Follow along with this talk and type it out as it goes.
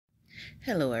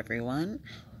Hello everyone,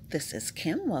 this is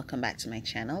Kim. Welcome back to my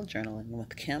channel, Journaling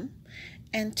with Kim.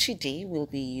 And today we'll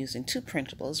be using two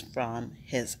printables from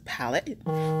his palette,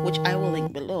 which I will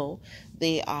link below.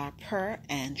 They are Per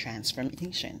and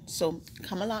Transformation. So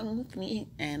come along with me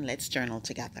and let's journal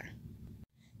together.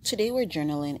 Today we're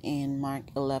journaling in Mark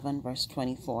 11 verse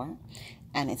 24,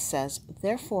 and it says,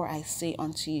 "Therefore I say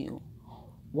unto you,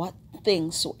 what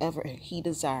things soever he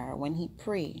desire when he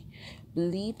pray,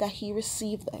 believe that he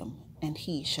receive them, and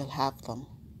he shall have them."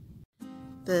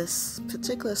 This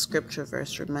particular scripture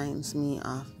verse reminds me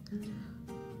of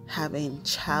having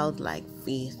childlike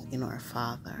faith in our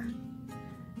Father.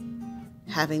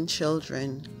 Having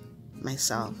children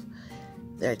myself,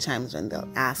 there are times when they'll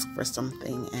ask for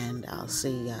something and I'll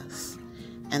say yes.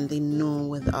 And they know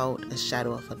without a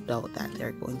shadow of a doubt that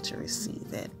they're going to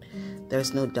receive it.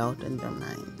 There's no doubt in their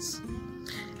minds.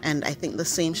 And I think the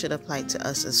same should apply to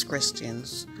us as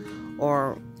Christians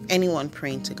or anyone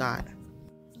praying to God.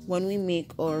 When we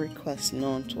make our request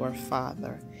known to our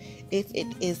Father, if it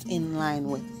is in line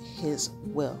with His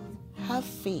will, have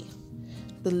faith.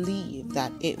 Believe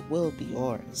that it will be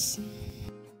yours.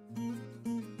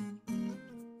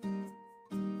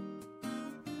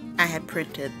 I had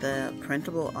printed the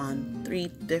printable on 3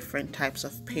 different types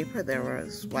of paper. There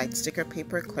was white sticker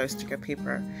paper, clear sticker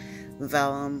paper,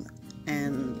 vellum,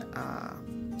 and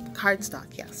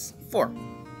cardstock. Yes, 4.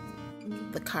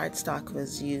 The cardstock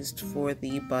was used for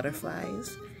the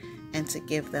butterflies and to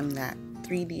give them that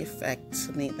 3D effect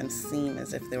to make them seem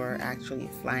as if they were actually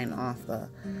flying off the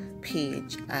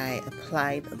page. I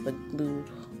applied the glue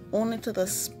only to the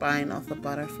spine of the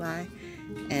butterfly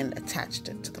and attached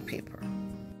it to the paper.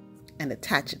 And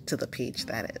attach it to the page,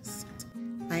 that is.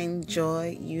 I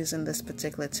enjoy using this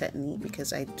particular technique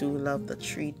because I do love the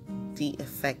 3D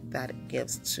effect that it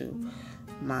gives to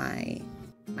my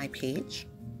page.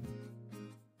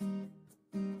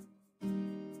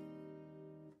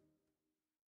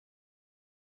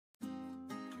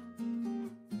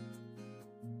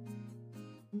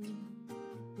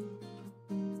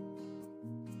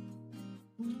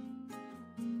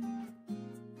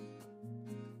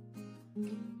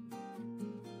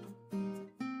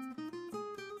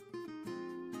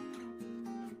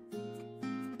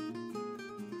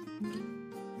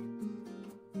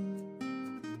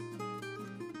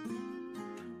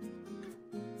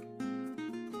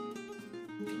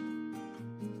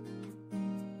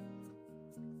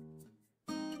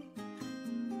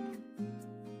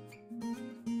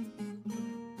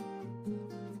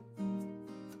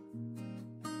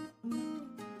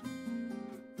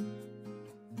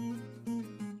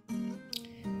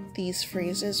 These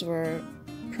phrases were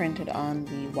printed on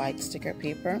the white sticker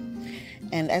paper,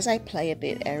 and as I played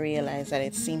it, I realized that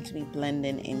it seemed to be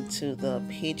blending into the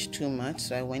page too much,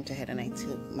 so I went ahead and I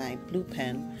took my blue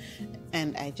pen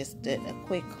and I just did a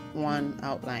quick one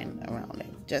outline around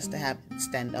it, just to have it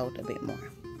stand out a bit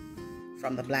more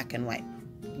from the black and white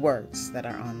words that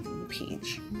are on the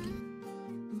page.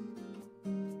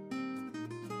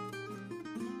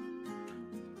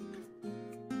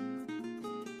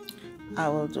 I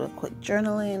will do a quick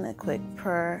journaling, a quick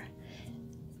prayer,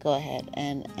 go ahead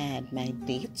and add my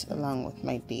date along with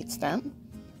my date stamp,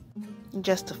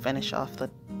 just to finish off the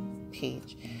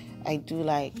page. I do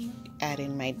like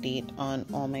adding my date on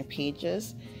all my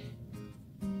pages.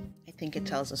 I think it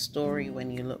tells a story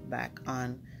when you look back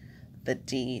on the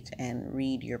date and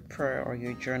read your prayer or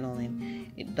your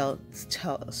journaling. It does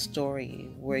tell a story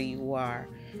where you are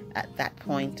at that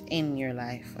point in your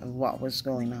life and what was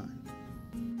going on.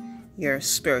 Your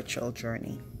spiritual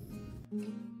journey.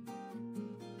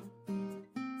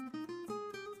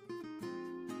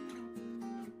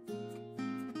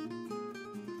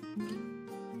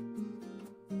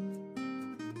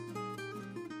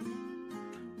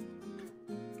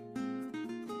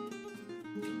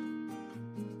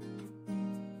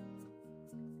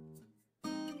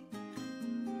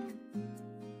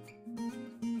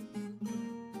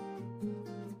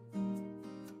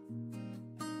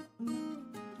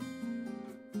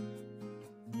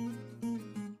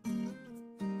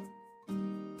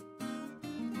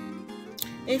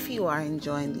 If you are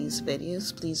enjoying these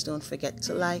videos, please don't forget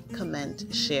to like, comment,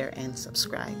 share, and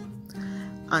subscribe.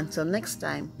 Until next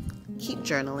time, keep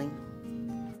journaling.